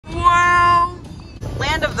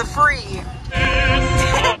land of the free.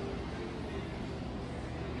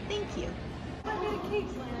 Thank you.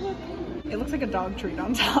 It looks like a dog treat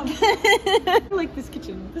on top. I like this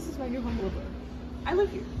kitchen. This is my new home abode. I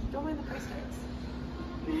live here. Don't mind the price tags.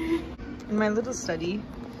 In my little study,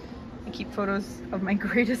 I keep photos of my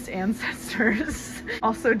greatest ancestors.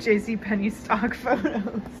 Also JCPenney stock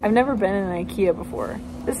photos. I've never been in an IKEA before.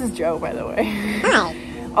 This is Joe, by the way.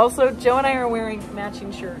 Also, Joe and I are wearing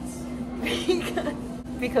matching shirts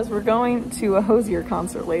because we're going to a Hosier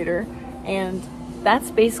concert later, and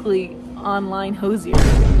that's basically online Hosier.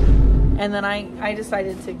 And then I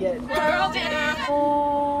decided to get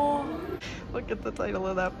Oh, look at the title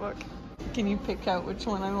of that book. Can you pick out which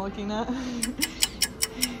one I'm looking at?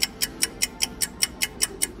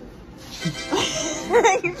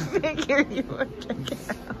 I figured you would check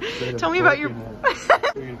it out. Tell me about your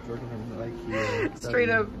straight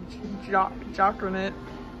up jockering it.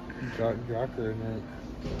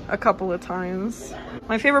 A couple of times.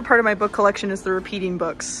 My favorite part of my book collection is the repeating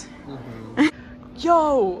books.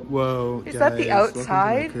 Yo! Whoa! Is that the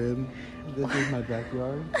outside? This is my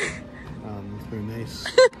backyard. It's very nice.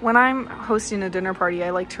 When I'm hosting a dinner party,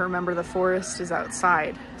 I like to remember the forest is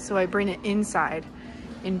outside, so I bring it inside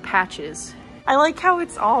in patches. I like how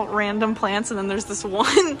it's all random plants and then there's this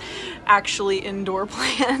one actually indoor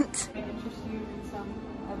plant. I interest you in some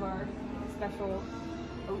of our special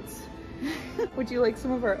oats. Would you like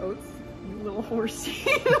some of our oats, you little horsey?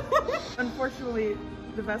 Unfortunately,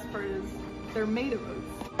 the best part is they're made of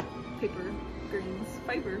oats. Paper, grains,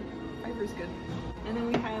 fiber. Fiber's good. And then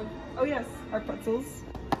we have, oh yes, our pretzels.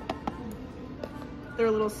 They're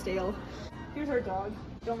a little stale. Here's our dog.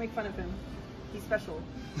 Don't make fun of him. He's special.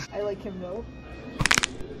 I like him though.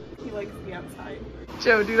 He likes to be outside.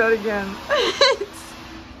 Joe, do that again.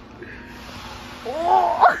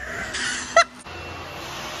 Oh!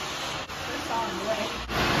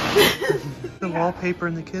 The wallpaper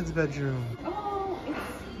in the kids' bedroom. Oh,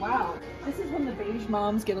 it's, wow. This is when the beige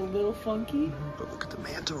moms get a little funky. But look at the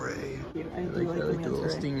manta ray. I do like the little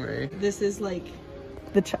stingray. This is like,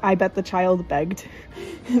 I bet the child begged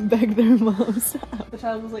their moms. The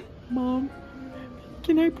child was like, Mom,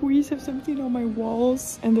 can I please have something on my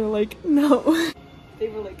walls? And they're like, no. They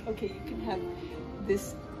were like, okay, you can have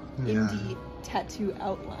this indie tattoo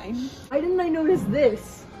outline. Why didn't I notice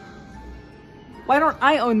this? Why don't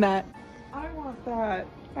I own that? I want that.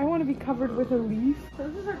 I want to be covered with a leaf. So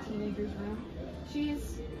this is our teenager's room.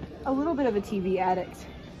 She's a little bit of a TV addict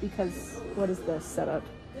because what is this setup?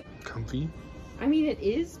 Comfy? I mean, it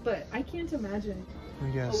is, but I can't imagine.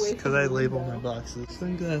 Yes, because I label my boxes.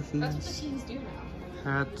 Sunglasses. That's what the teens do now.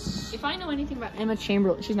 Hats. If I know anything about Emma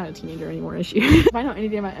Chamberlain, she's not a teenager anymore, is she? If I know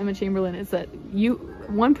anything about Emma Chamberlain, it's that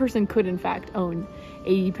one person could in fact own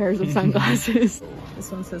 80 pairs of sunglasses.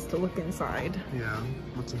 This one says to look inside. Yeah,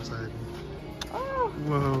 what's inside? Oh.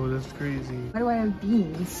 Whoa, that's crazy. Why do I have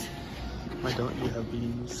beans? Why don't you have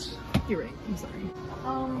beans? You're right, I'm sorry.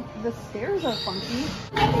 The stairs are funky.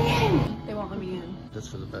 They won't let me in. That's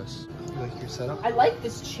for the best. You like your setup? I like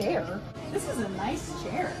this chair. This is a nice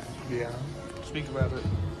chair. Yeah. Speak about it.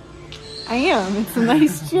 I am. It's a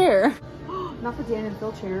nice chair. Not the Dan and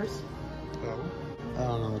Phil chairs. Oh. I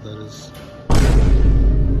don't know what that is.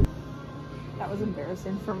 That was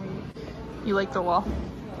embarrassing for me. You like the wall?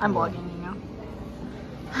 I'm vlogging you now.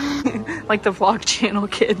 Like the vlog channel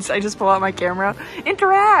kids. I just pull out my camera.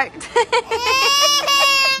 Interact!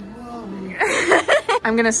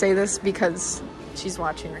 I'm gonna say this because she's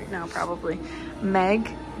watching right now probably. Meg,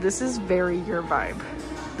 this is very your vibe.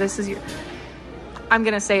 This is your... I'm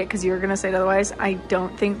gonna say it because you're gonna say it otherwise. I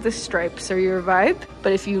don't think the stripes are your vibe,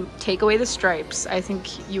 but if you take away the stripes, I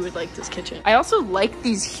think you would like this kitchen. I also like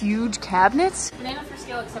these huge cabinets. Banana for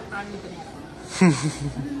scale, except I'm the banana.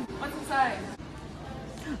 What's inside?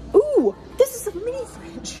 Ooh, this is a mini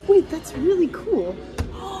fridge. Wait, that's really cool.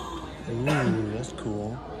 Ooh, that's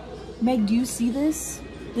cool. Meg, do you see this?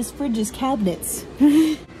 This fridge is cabinets.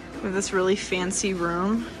 We have this really fancy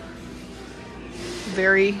room.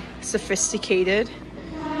 Very sophisticated.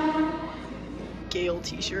 Gale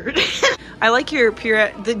t-shirt. I like your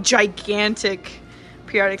the gigantic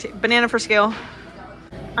periodic banana for scale.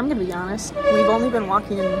 I'm gonna be honest, we've only been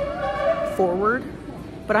walking forward,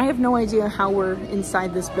 but I have no idea how we're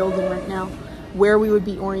inside this building right now, where we would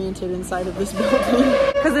be oriented inside of this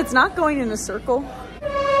building. Because it's not going in a circle.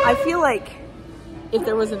 I feel like if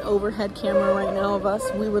there was an overhead camera right now of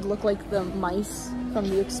us, we would look like the mice from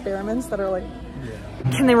the experiments that are like,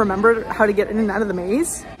 can they remember how to get in and out of the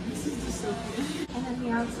maze? This is just so good. And then the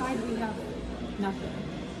outside we have nothing.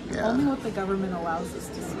 Yeah. Only what the government allows us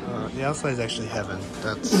to see. The outside is actually heaven.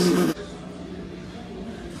 That's...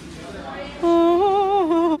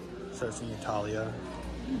 Talia.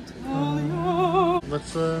 Talia.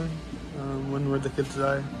 What's the one where the kids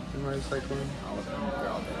die in my cyclone? All of them.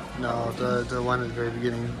 They're all dead. No, the one at the very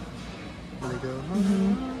beginning. Where they go.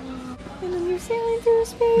 And then you're sailing through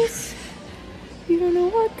space. You don't know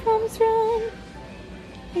what comes from.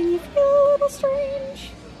 And you feel a little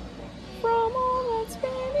strange from all that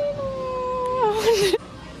spinning around.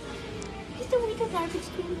 Just a week of garbage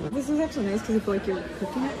can. This is actually nice because I feel like you're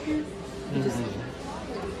cooking up here. You just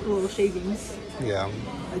little shavings. Yeah.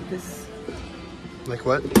 Like this. Like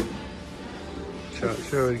what?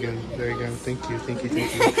 Show it again. There you go. Thank you.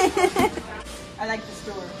 I like the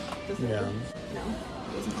store. Yeah. No,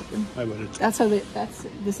 it doesn't open. I would have. That's how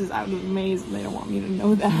this is out of the maze and they don't want me to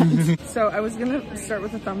know that. So I was gonna start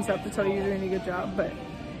with a thumbs up to tell you you're doing a good job, but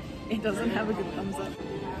it doesn't have a good thumbs up.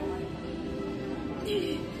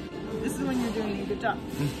 This is when you're doing a good job.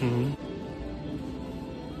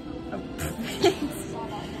 Oh.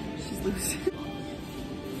 She's loose.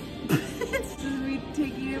 This is me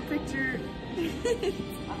taking a picture.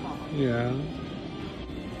 Yeah.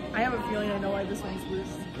 I have a feeling I know why this one's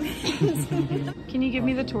loose. Can you give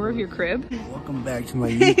me the tour of your crib? Welcome back to my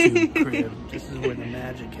YouTube crib. This is where the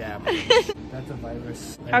magic happens. That's a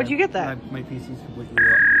virus. How'd you get that? My PC's completely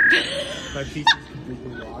locked. My PC's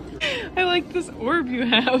completely locked. I like this orb you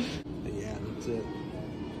have. Yeah, that's it.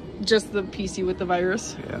 Just the PC with the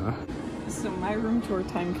virus? Yeah. So my room tour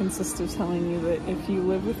time consists of telling you that if you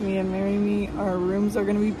live with me and marry me, our rooms are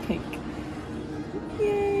gonna be pink.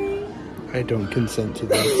 Yay! I don't consent to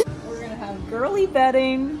that. We're gonna have girly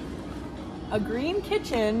bedding, a green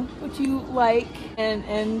kitchen, which you like,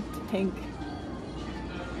 and pink.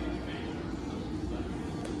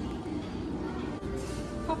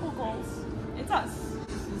 Couple goals. It's us.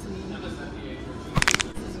 This is me. This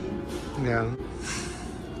is you. Yeah.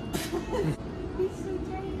 He's so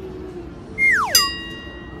tiny.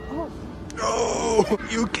 Oh. Oh,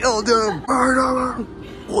 you killed him! Murderer!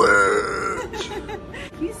 Witch!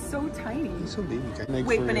 He's so tiny. He's so baby.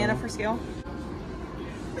 Wait, banana for scale?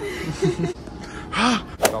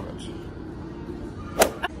 Garbage.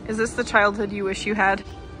 Is this the childhood you wish you had?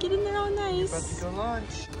 Get in there all nice. About to go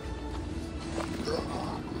lunch.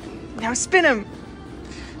 Now spin him.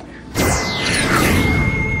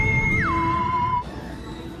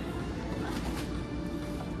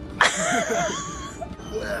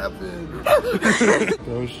 What happened?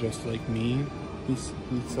 Bro's just like me. He's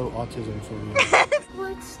so autism for me.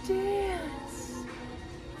 Let's dance.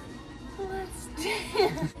 Let's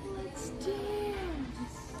dance. Let's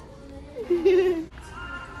dance.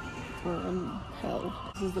 Hell.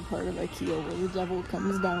 This is the part of IKEA where the devil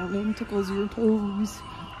comes down and tickles your toes.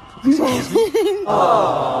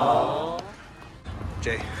 Aww.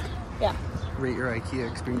 Jay. Yeah. Rate your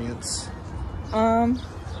IKEA experience.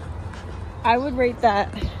 I would rate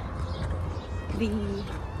that the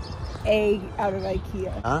A out of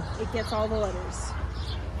IKEA. Huh? It gets all the letters.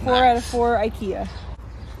 4 out of 4 IKEA.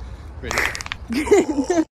 Ready?